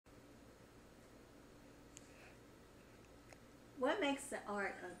makes the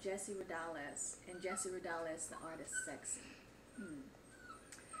art of Jesse Raudales and Jesse Raudales the artist sexy?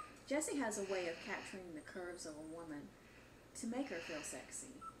 Jesse has a way of capturing the curves of a woman to make her feel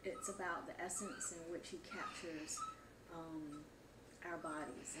sexy. It's about the essence in which he captures our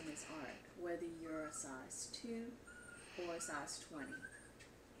bodies in his art, whether you're a size 2 or a size 20.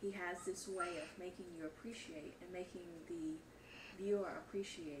 He has this way of making you appreciate and making the viewer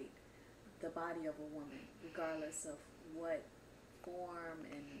appreciate the body of a woman, regardless of what form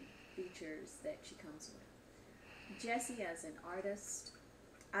and features that she comes with. Jesse as an artist,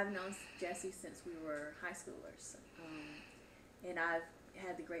 I've known Jesse since we were high schoolers, and I've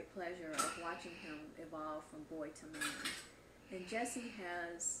had the great pleasure of watching him evolve from boy to man. And Jesse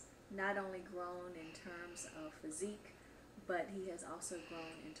has not only grown in terms of physique, but he has also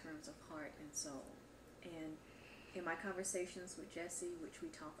grown in terms of heart and soul. And in my conversations with Jesse, which we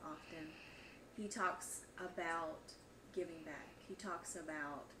talk often, he talks about giving back. He talks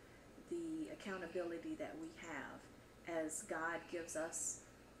about the accountability that we have as God gives us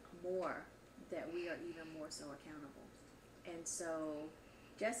more, that we are even more so accountable. And so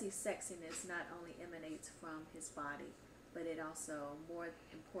Jesse's sexiness not only emanates from his body, but it also, more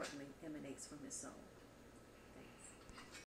importantly, emanates from his soul.